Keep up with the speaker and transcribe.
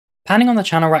Panning on the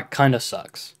channel rack kinda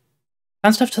sucks.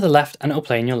 Pan stuff to the left and it'll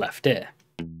play in your left ear.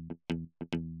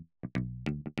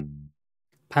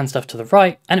 Pan stuff to the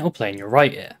right and it'll play in your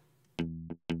right ear.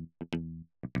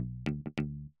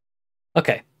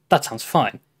 Okay, that sounds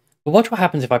fine. But watch what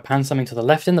happens if I pan something to the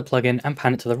left in the plugin and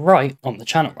pan it to the right on the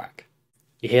channel rack.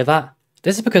 You hear that?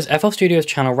 This is because FL Studio's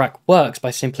channel rack works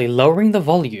by simply lowering the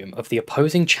volume of the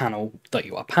opposing channel that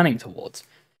you are panning towards.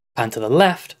 Pan to the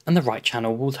left and the right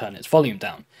channel will turn its volume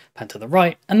down. Pan to the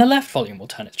right and the left volume will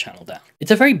turn its channel down.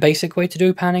 It's a very basic way to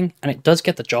do panning and it does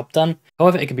get the job done.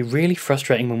 However, it can be really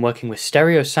frustrating when working with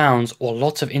stereo sounds or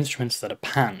lots of instruments that are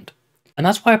panned. And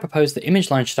that's why I propose that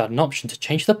ImageLine should add an option to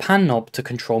change the pan knob to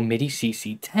control MIDI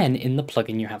CC10 in the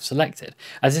plugin you have selected,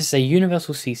 as this is a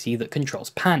universal CC that controls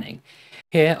panning.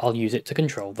 Here I'll use it to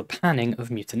control the panning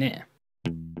of Mutineer.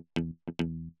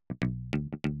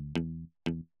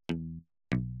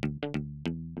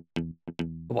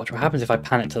 But watch what happens if I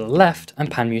pan it to the left and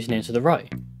pan Mutineer to the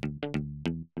right.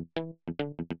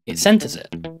 It centers it.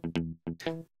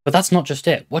 But that's not just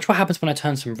it. Watch what happens when I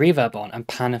turn some reverb on and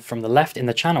pan from the left in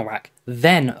the channel rack,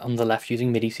 then on the left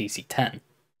using MIDI CC10.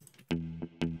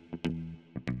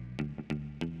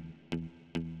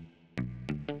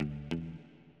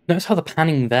 Notice how the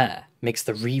panning there makes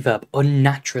the reverb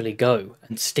unnaturally go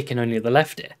and stick in only the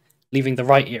left ear, leaving the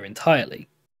right ear entirely.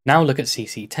 Now look at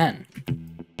CC10.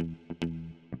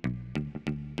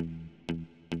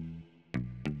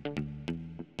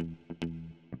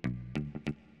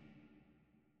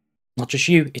 Not just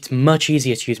you, it's much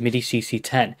easier to use MIDI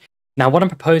CC10. Now what I'm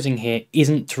proposing here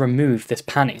isn't to remove this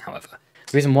panning, however.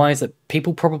 The reason why is that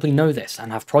people probably know this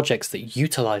and have projects that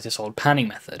utilise this old panning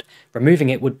method. Removing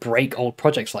it would break old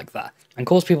projects like that, and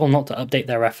cause people not to update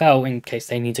their FL in case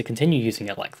they need to continue using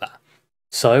it like that.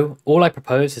 So, all I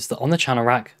propose is that on the channel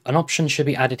rack, an option should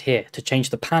be added here to change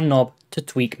the pan knob to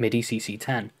tweak MIDI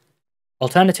CC10.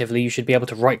 Alternatively, you should be able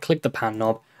to right-click the pan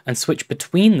knob and switch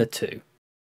between the two